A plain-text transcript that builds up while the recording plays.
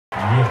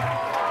Yeah.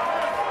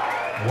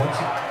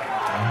 Watch it.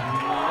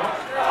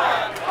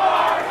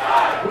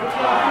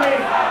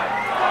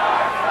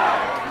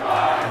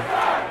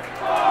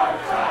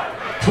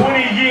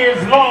 20 years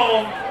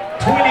long,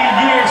 20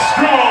 years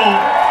strong.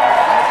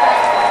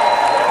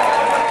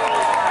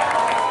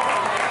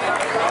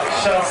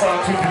 Shouts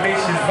out to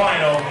Delicious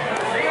Vinyl.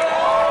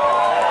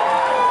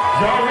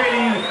 Y'all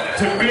ready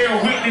to bear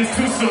witness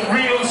to some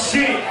real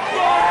shit?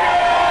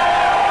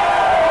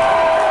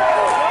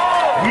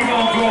 We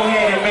gonna go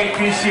ahead and make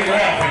this shit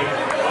happen.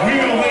 We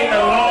been waiting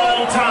a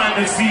long time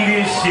to see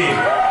this shit.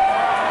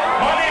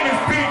 My name is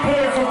Big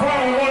Boy from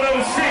Power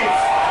 106.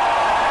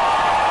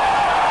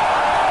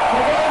 For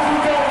those who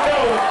don't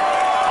know,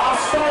 I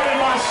started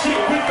my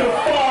shit with the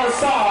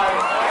Pharcyde.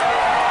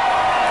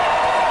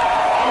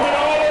 I went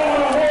all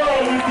over the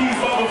world with these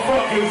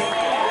motherfuckers.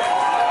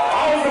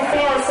 I was the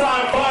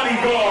Pharcyde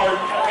bodyguard,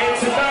 and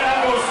tonight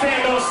I'm gonna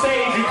stand on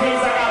stage in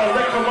case I gotta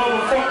wreck a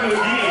motherfucker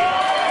again.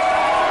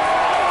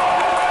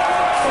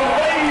 So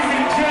ladies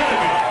and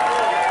gentlemen,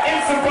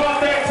 it's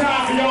about that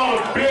time for y'all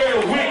to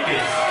bear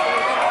witness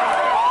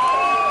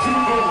to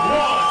the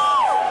one,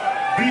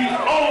 the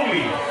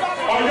only.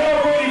 Are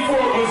y'all ready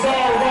for a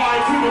bizarre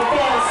ride to the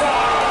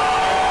Pharcyde?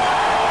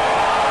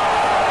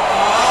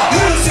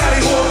 Little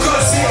Sally woke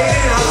up, sitting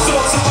in our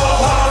thoughts about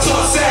how I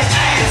toss that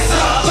ass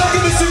up. Like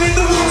a mission in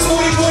the roots,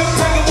 40 boy,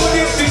 pregnant one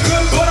if you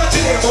could, but I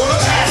didn't wanna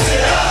pass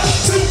it up.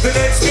 The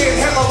next man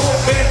had my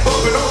whole man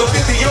bumping on the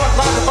 50-yard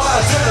line of my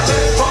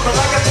adrenaline, bumping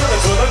like a driller,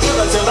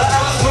 till the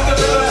house with the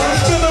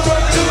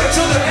run to it,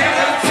 till the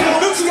end.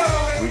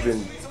 We've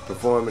been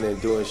performing and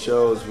doing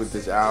shows with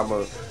this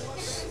album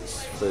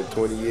for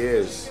 20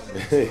 years.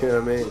 You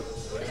know what I mean?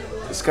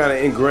 It's kind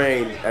of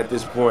ingrained at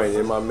this point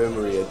in my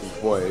memory. At this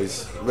point,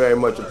 it's very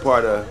much a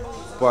part of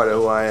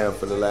who I am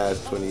for the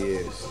last 20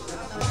 years.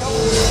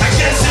 I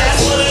guess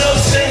that's one of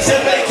those things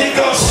that make you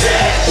go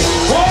shit.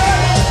 What?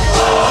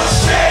 Oh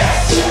shit.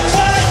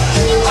 What?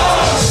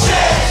 Oh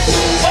shit.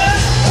 What?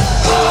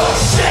 Oh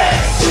shit.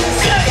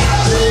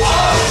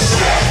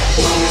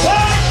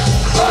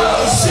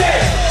 Oh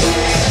shit.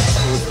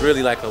 It was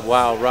really like a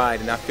wild ride,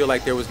 and I feel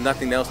like there was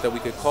nothing else that we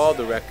could call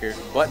the record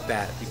but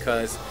that,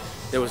 because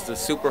there was the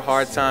super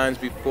hard times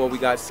before we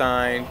got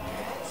signed,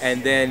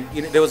 and then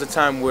there was a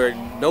time where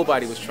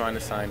nobody was trying to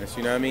sign us,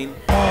 you know what I mean?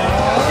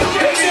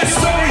 Just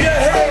throw your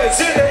hands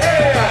in the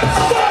air.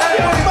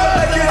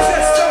 Everybody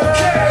just don't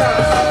care.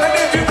 And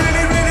if you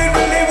really, really,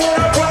 really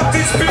wanna rock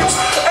this bitch,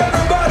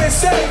 everybody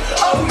say,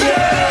 oh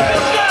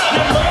yeah.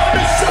 Your mom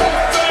is so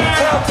fat.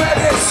 How bad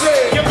is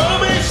it? Your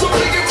mama is so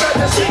big and fat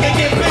that she can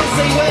get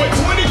busy with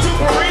 22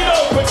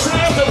 burritos, but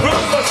slams the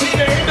roof, but she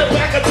in the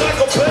back of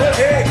Taco Bell.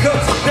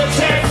 Handcuffs. The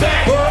tag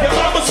back. Your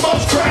mama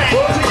smokes crack.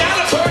 She got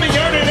a burning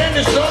urine and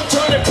there's no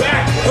turning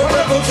back. Her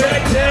rebel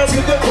jack down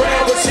to the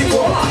ground when she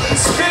walk.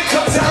 Spit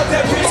comes out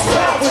that bitch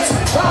powers.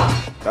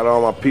 Got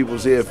all my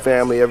peoples here,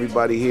 family,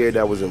 everybody here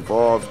that was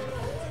involved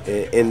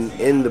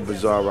in the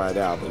Bizarre Ride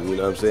album. You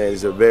know what I'm saying?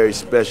 It's a very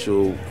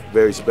special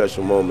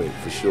moment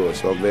for sure.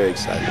 So I'm very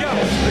excited.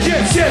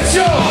 Yes,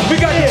 y'all. We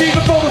got the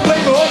diva for the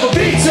flavor of a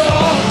beat,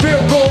 y'all.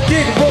 Real roll,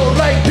 get it, roll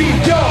like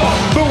beat, y'all.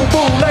 Boom,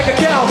 boom, like a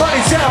cow,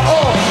 money's out.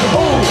 Oh,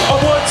 ooh, I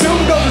 1, 2,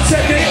 goes a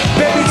second.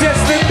 Baby, just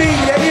let me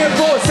here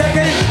for a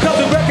second. Cause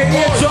the record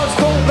eardrums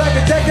cold like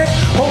a decade.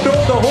 Hold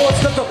on the horse,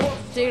 cause the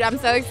Dude, I'm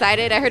so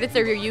excited. I heard it's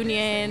a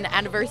reunion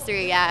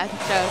anniversary, yeah,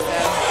 show,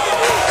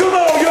 so. come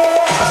on,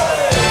 y'all!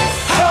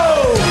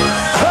 Ho!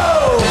 Ho!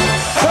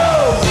 Ho!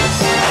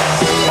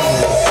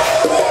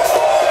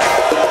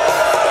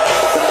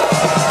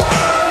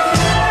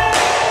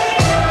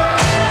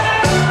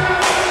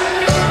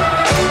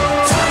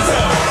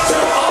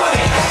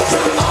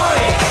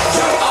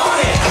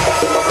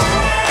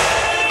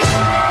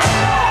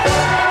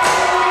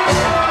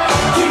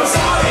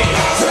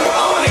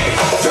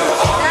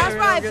 That's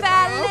right,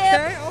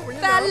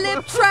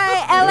 Fatlip, Trey,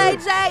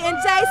 LAJ, and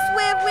J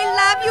Swift, we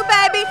love you,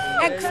 baby.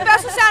 And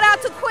special shout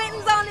out to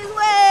Quinton's on his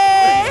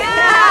way.